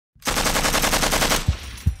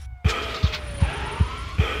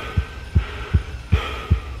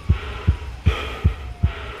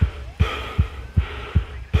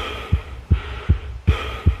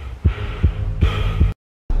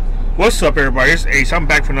What's up, everybody? It's Ace. I'm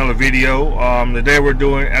back for another video. Today we're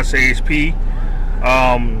doing SASP.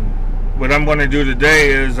 What I'm going to do today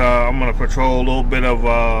is I'm going to patrol a little bit of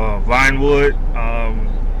Vinewood,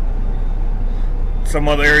 some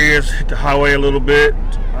other areas, hit the highway a little bit.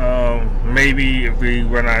 Maybe if we don't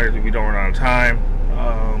run out of time.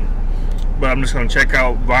 But I'm just going to check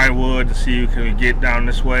out Vinewood to see if we get down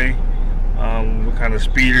this way. What kind of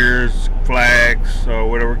speeders, flags, or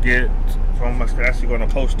whatever we get. So I'm actually going to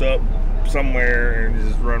post up somewhere and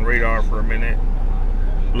just run radar for a minute,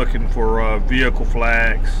 looking for vehicle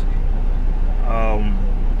flags.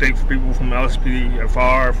 Thanks for people from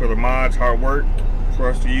Lspdfr for the mods, hard work for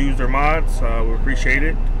us to use their mods. We appreciate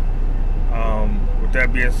it. With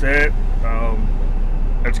that being said,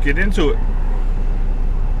 let's get into it.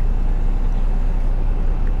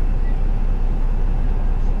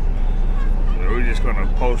 We're just going to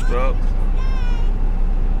post up.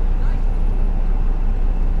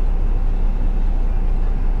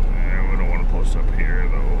 And we don't want to post up here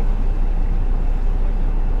though.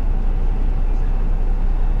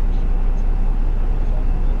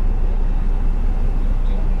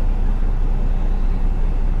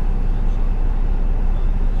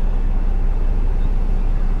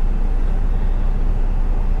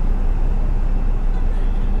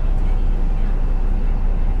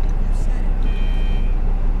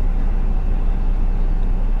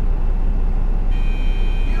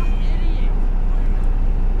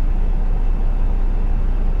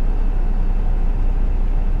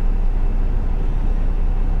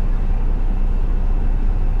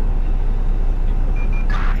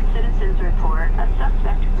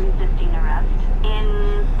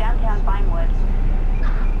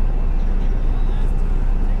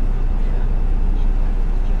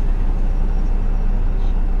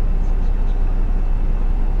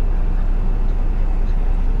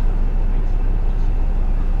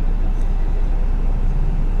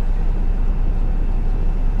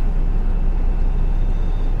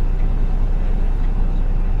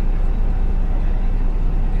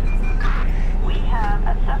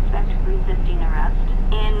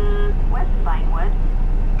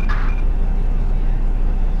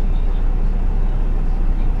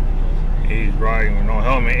 He's riding with no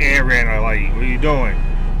helmet and ran a light. What are you doing?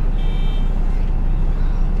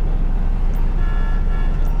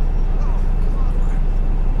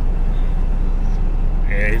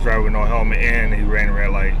 Yeah, he's riding with no helmet and he ran a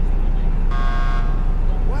red light.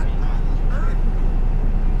 What?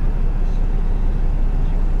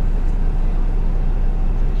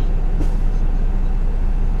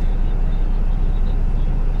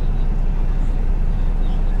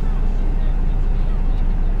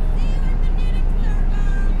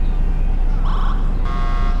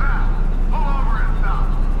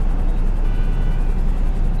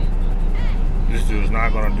 This dude's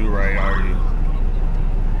not gonna do right, are you?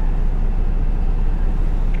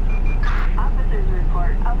 Officers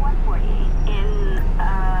report a 148 in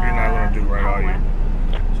You're not gonna do right, are you?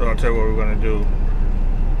 So I'll tell you what we're gonna do.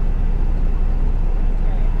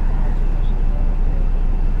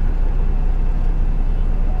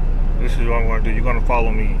 This is what I'm gonna do. You're gonna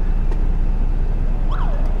follow me.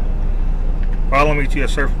 Follow me to a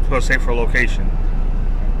safer location.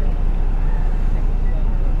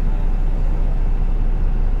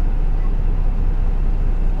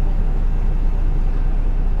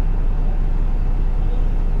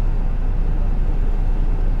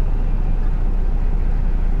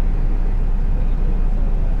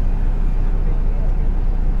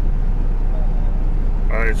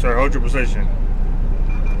 Alright, sir, hold your position.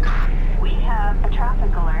 We have a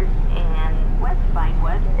traffic alert in West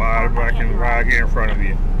Vinewood. I can get in front of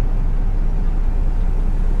you.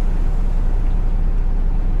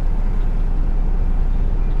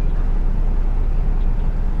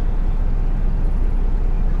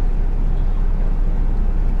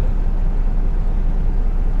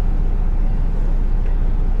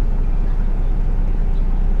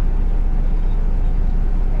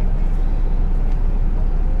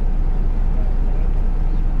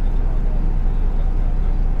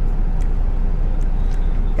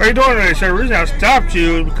 What are you doing today, sir? The reason I stopped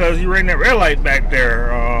you is because you ran that red light back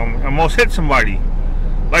there. Almost hit somebody.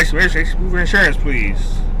 License, insurance,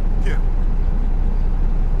 please. Yeah.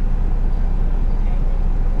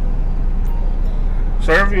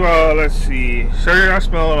 Sir, if you, let's see. Sir, I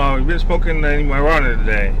smell, you've been smoking any marijuana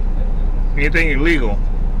today. Anything illegal?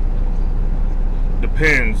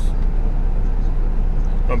 Depends.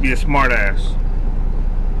 Don't be a smart ass.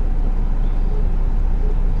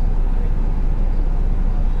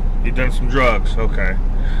 You done some drugs, okay.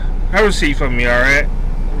 Have a seat for me, alright?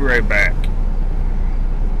 I'll be right back.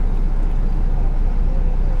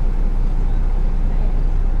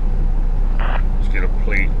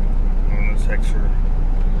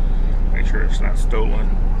 stolen.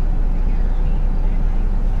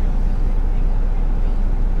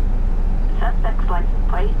 Suspect's license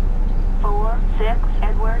plate 46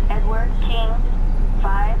 Edward King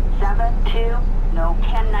 572. No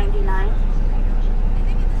 1099.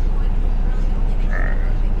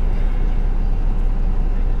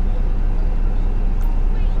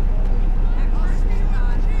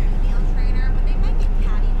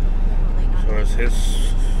 So it's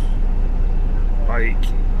his bike.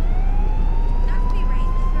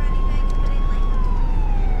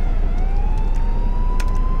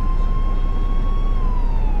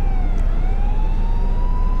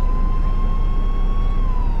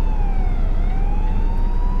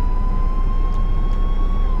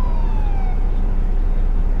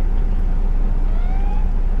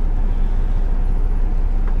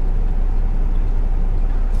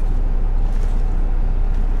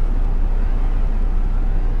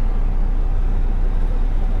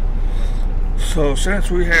 So since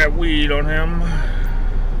we have weed on him,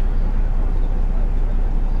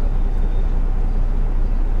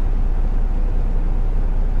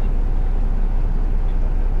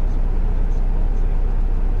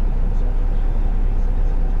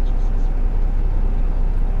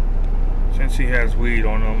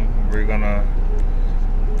 we're gonna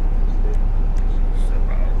step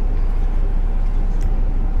out.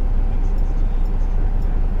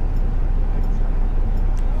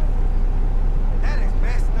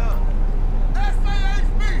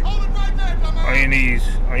 On your knees,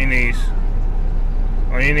 on your knees,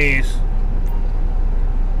 on your knees.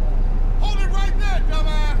 Hold it right there,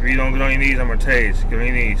 dumbass! If you don't get on your knees, I'm gonna tase. Get on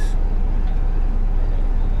your knees.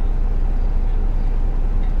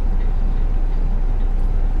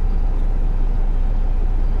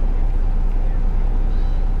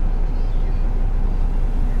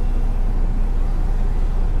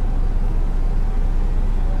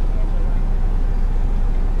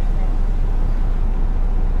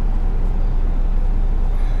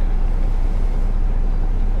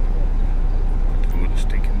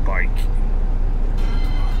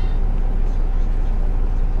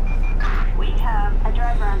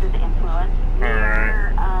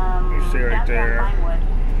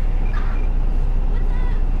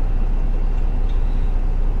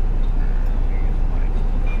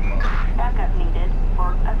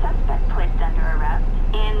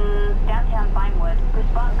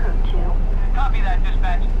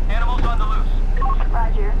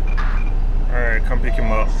 Come pick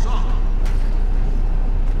him up.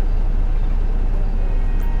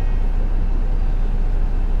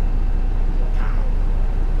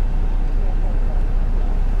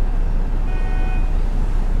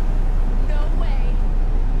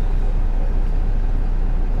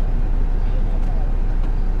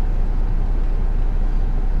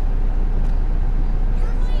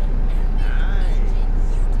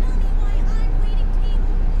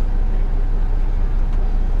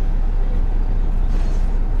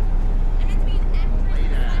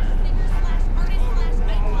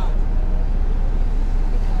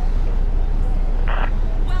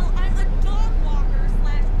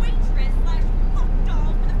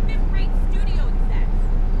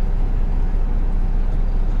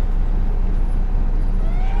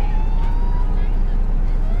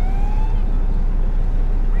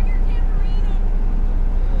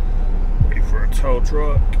 Tow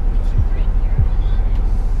truck.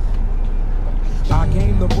 I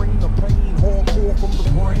came to bring the pain, hardcore from the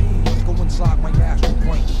brain. Let's go inside my astral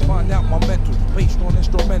plane, find out my mental, based on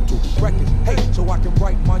instrumental records. Hey, so I can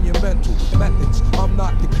write monumental methods. I'm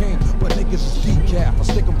not the king, but niggas is decaf. I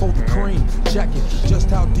stick 'em for the cream. Check it, just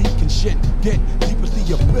how deep can shit get? Deep as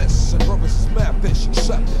the abyss, and brothers is mad fish,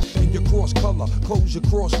 accept it. In your cross color, clothes you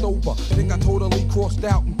crossed over. Think I totally crossed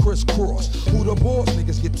out and crisscrossed. Who the boss?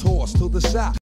 Niggas get tossed to the side.